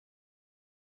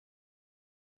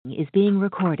Is being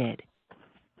recorded.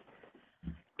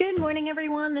 Good morning,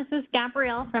 everyone. This is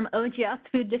Gabrielle from OGS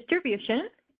Food Distribution,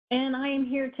 and I am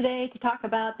here today to talk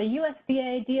about the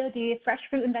USDA DoD Fresh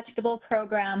Fruit and Vegetable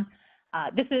Program.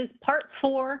 This is part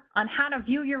 4 on how to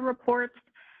view your reports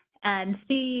and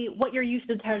see what your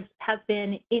usage has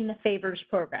been in the FFAVORS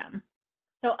program.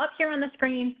 So up here on the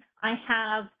screen, I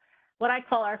have what I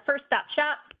call our first stop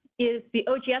shop is the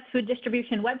OGS Food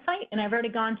Distribution website, and I've already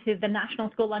gone to the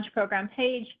National School Lunch Program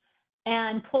page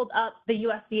and pulled up the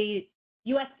USDA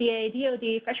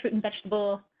DoD Fresh Fruit and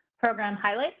Vegetable Program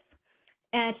highlights.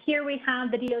 And here we have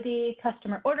the DoD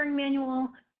Customer Ordering Manual,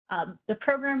 the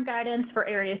program guidance for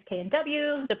areas K and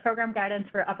W, the program guidance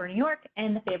for Upper New York,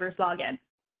 and the FFAVORS login.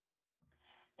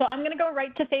 So I'm going to go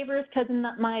right to FFAVORS because in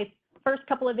my first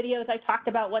couple of videos I talked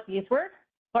about what these were,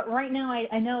 but right now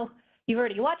I know you've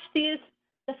already watched these,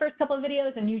 the first couple of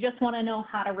videos, and you just want to know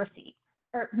how to receipt,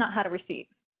 or not how to receipt,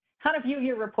 how to view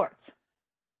your reports.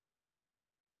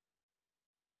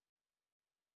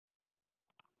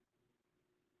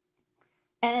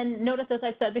 And notice, as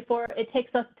I said before, it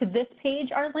takes us to this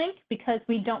page, our link, because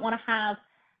we don't want to have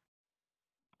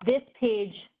this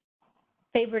page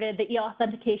favorited, the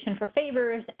e-authentication for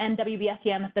FFAVORS and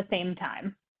WBSEM at the same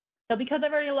time. So because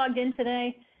I've already logged in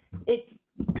today, it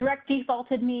direct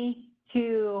defaulted me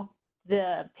to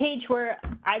the page where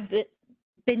I've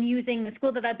been using, the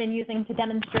school that I've been using to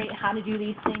demonstrate how to do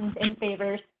these things in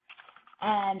FFAVORS.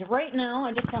 And right now,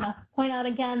 I just want to point out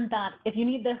again that if you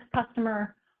need the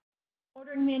customer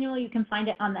ordering manual, you can find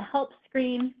it on the help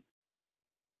screen.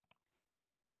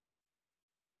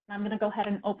 I'm going to go ahead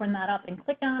and open that up and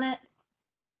click on it.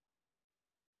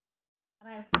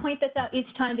 And I point this out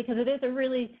each time because it is a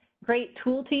really great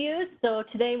tool to use. So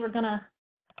today we're going to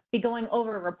be going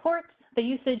over reports, the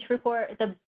usage report,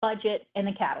 the budget, and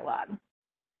the catalog.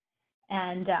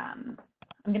 And I'm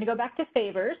going to go back to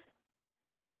FFAVORS.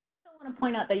 I want to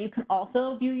point out that you can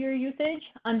also view your usage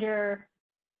under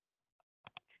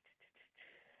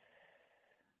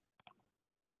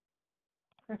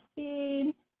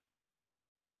proceed.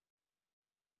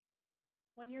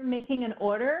 When you're making an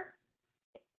order,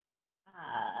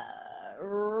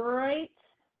 right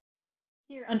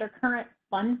here under current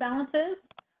fund balances,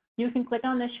 you can click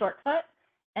on this shortcut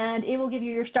and it will give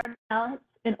you your starting balance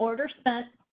and order spent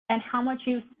and how much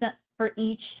you've spent for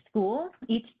each school,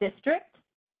 each district,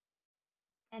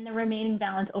 and the remaining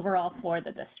balance overall for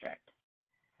the district.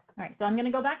 All right, so I'm going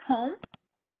to go back home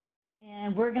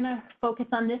and we're going to focus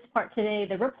on this part today,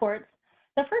 the reports.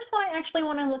 The first one I actually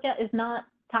want to look at is not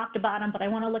top to bottom, but I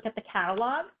want to look at the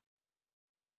catalog.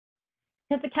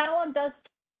 Because the catalog does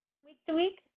week to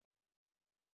week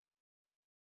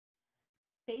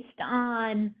based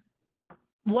on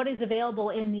what is available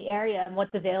in the area and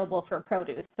what's available for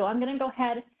produce. So I'm going to go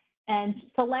ahead and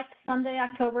select Sunday,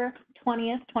 October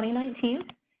 20th, 2019,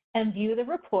 and view the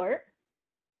report.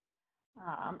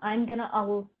 I'm going to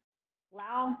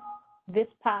allow this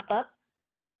pop-up.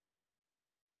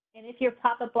 And if your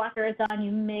pop-up blocker is on,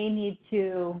 you may need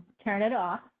to turn it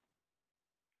off.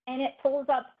 And it pulls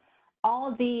up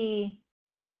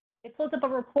it pulls up a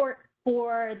report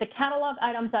for the catalog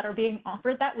items that are being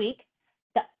offered that week,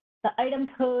 the item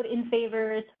code in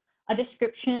FFAVORS, a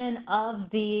description of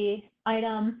the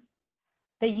item,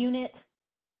 the units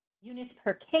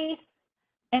per case,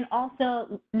 and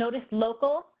also notice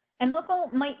local. And local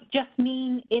might just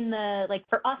mean in the, like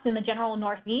for us in the general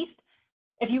Northeast.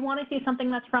 If you want to see something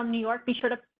that's from New York, be sure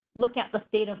to look at the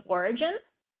state of origin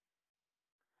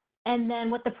and then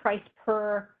what the price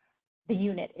per the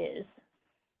unit is,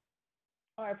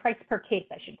 or price per case,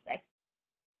 I should say.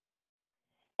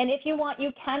 And if you want,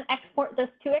 you can export this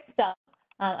to Excel.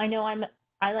 I know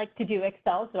I like to do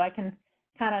Excel, so I can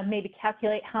kind of maybe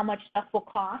calculate how much stuff will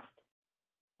cost.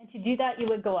 And to do that, you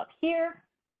would go up here.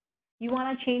 You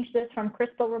want to change this from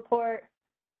Crystal Report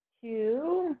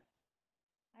to,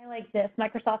 I like this,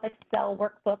 Microsoft Excel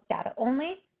Workbook Data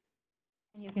Only.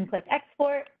 And you can click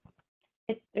Export.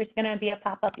 There's going to be a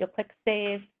pop-up. You'll click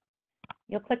Save.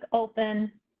 You'll click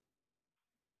Open.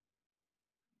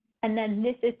 And then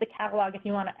this is the catalog. If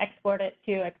you want to export it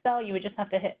to Excel, you would just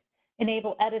have to hit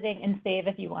Enable Editing and Save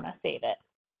if you want to save it.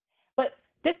 But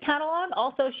this catalog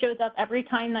also shows up every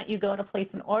time that you go to place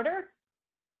an order.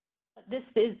 But this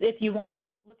is if you want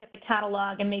to look at the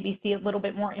catalog and maybe see a little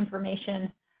bit more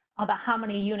information about how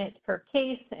many units per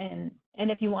case. And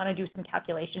if you want to do some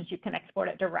calculations, you can export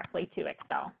it directly to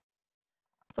Excel.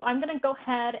 So I'm going to go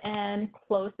ahead and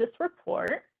close this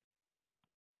report.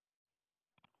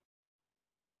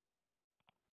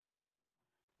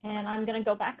 And I'm going to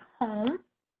go back home.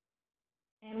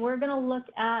 And we're going to look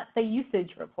at the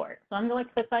usage report. So I'm going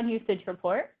to click on usage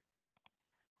report.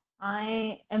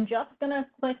 I am just going to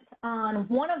click on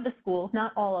one of the schools,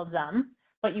 not all of them,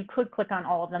 but you could click on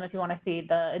all of them if you want to see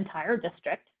the entire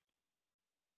district.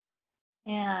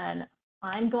 And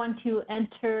I'm going to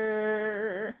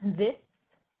enter this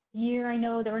year. I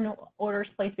know there were no orders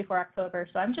placed before October,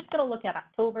 so I'm just going to look at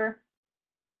October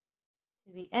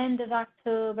to the end of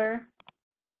October.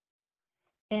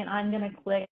 And I'm going to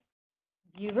click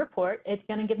View Report. It's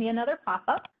going to give me another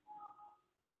pop-up.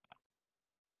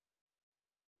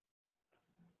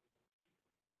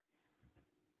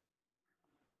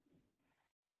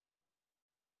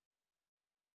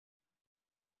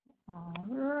 All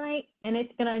right, and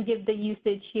it's going to give the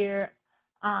usage here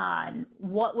on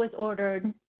what was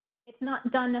ordered. It's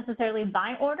not done necessarily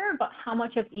by order, but how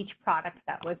much of each product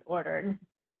that was ordered.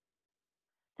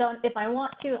 So if I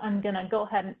want to, I'm going to go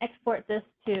ahead and export this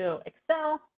to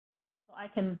Excel so I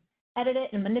can edit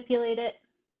it and manipulate it.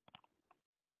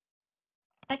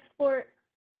 Export,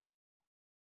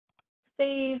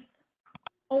 save,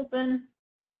 open.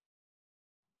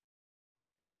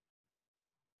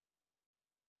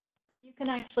 You can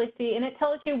actually see, and it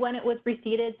tells you when it was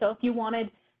receipted. So if you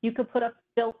wanted, you could put a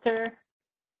filter.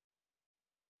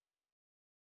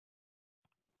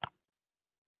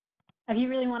 If you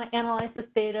really want to analyze this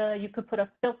data, you could put a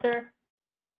filter.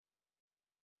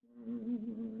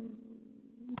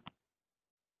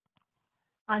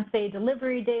 On, say,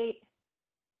 delivery date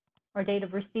or date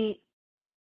of receipt.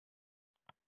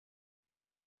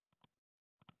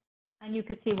 And you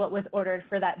could see what was ordered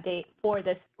for that date for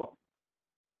this school.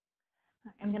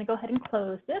 I'm going to go ahead and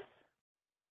close this.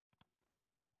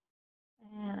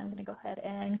 And I'm going to go ahead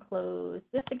and close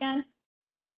this again.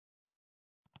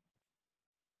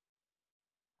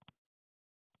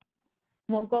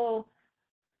 We'll go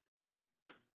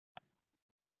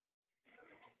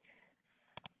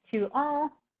to all,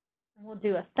 and we'll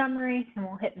do a summary, and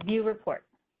we'll hit View Report.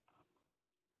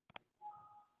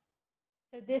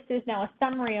 So this is now a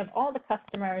summary of all the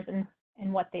customers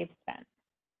and what they've spent.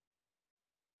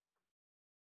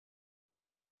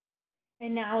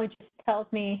 And now it just tells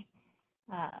me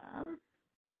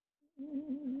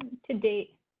to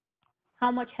date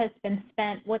how much has been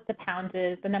spent, what the pounds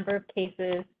is, the number of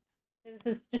cases.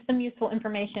 This is just some useful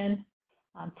information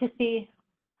to see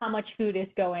how much food is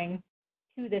going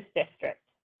to this district.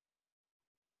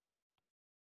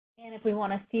 And if we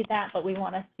want to see that, but we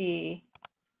want to see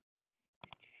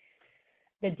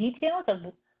the details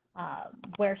of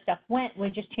where stuff went, we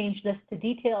just change this to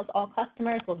details. All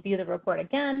customers will view the report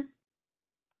again.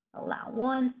 Allow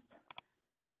once.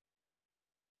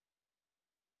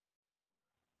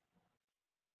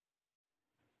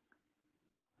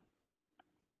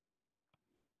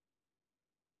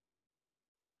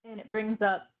 And it brings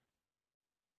up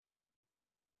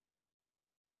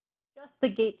just the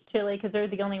Gates chili because they're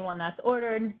the only one that's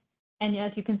ordered. And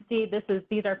as you can see,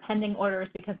 these are pending orders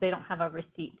because they don't have a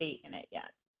receipt date in it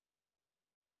yet.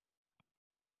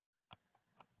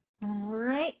 All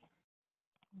right,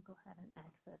 I'll go ahead and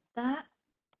exit that.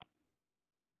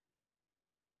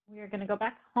 We are going to go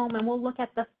back home and we'll look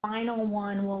at the final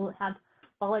one. We'll have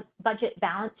budget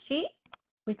balance sheet.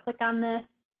 We click on this.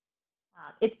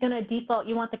 It's going to default,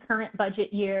 you want the current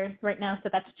budget year right now, so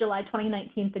that's July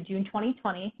 2019 to June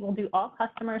 2020. We'll do all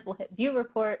customers, we'll hit View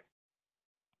Report.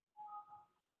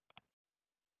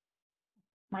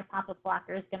 My pop-up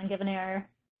blocker is going to give an error.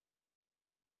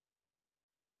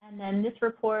 And then this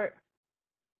report,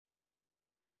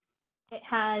 it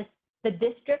has the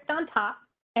district on top,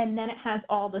 and then it has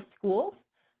all the schools.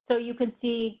 So you can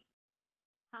see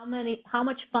how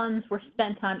much funds were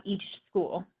spent on each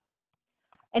school.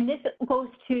 And this goes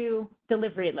to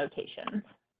delivery locations.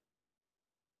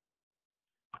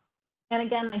 And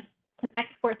again, I can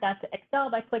export that to Excel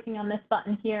by clicking on this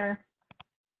button here,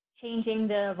 changing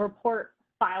the report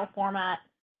file format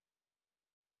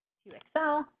to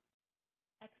Excel,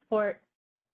 export,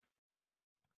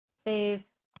 save,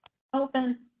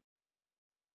 open.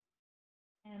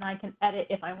 And I can edit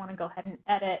if I want to go ahead and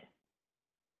edit.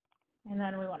 And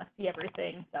then we want to see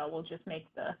everything, so we'll just make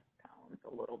the columns a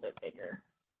little bit bigger.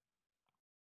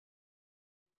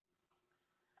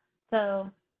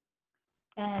 So,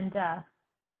 and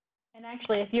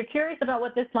actually, if you're curious about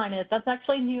what this line is, that's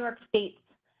actually New York State's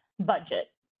budget.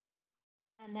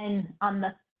 And then on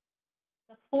the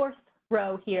fourth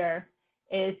row here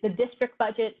is the district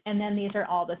budget, and then these are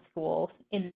all the schools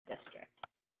in the district.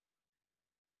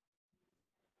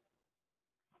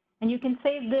 And you can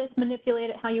save this,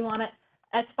 manipulate it how you want it.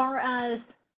 As far as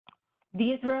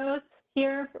these rows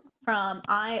here from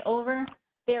I over,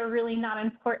 they're really not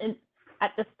important.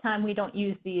 At this time, we don't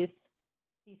use these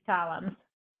columns.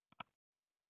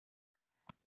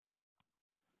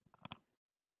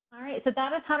 All right, so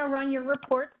that is how to run your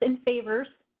reports in favors.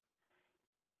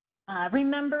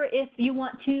 Remember, if you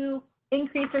want to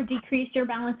increase or decrease your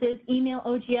balances, email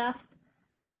OGS,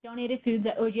 donated foods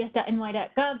at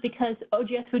ogs.ny.gov, because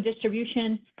OGS Food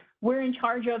Distribution, we're in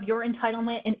charge of your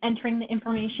entitlement and entering the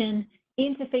information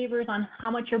into favors on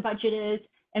how much your budget is,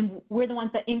 and we're the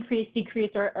ones that increase,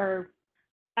 decrease, or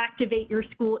activate your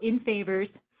school in favors.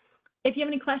 If you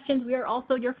have any questions, we are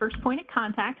also your first point of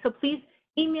contact, so please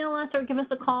email us or give us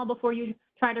a call before you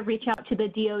try to reach out to the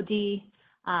DOD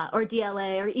or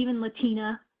DLA or even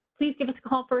Latina. Please give us a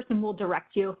call first and we'll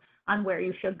direct you on where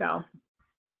you should go.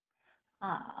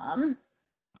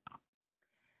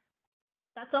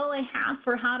 That's all I have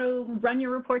for how to run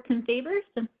your reports in favors.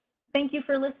 And thank you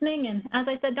for listening. And as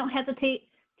I said, don't hesitate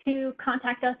to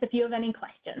contact us if you have any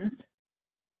questions.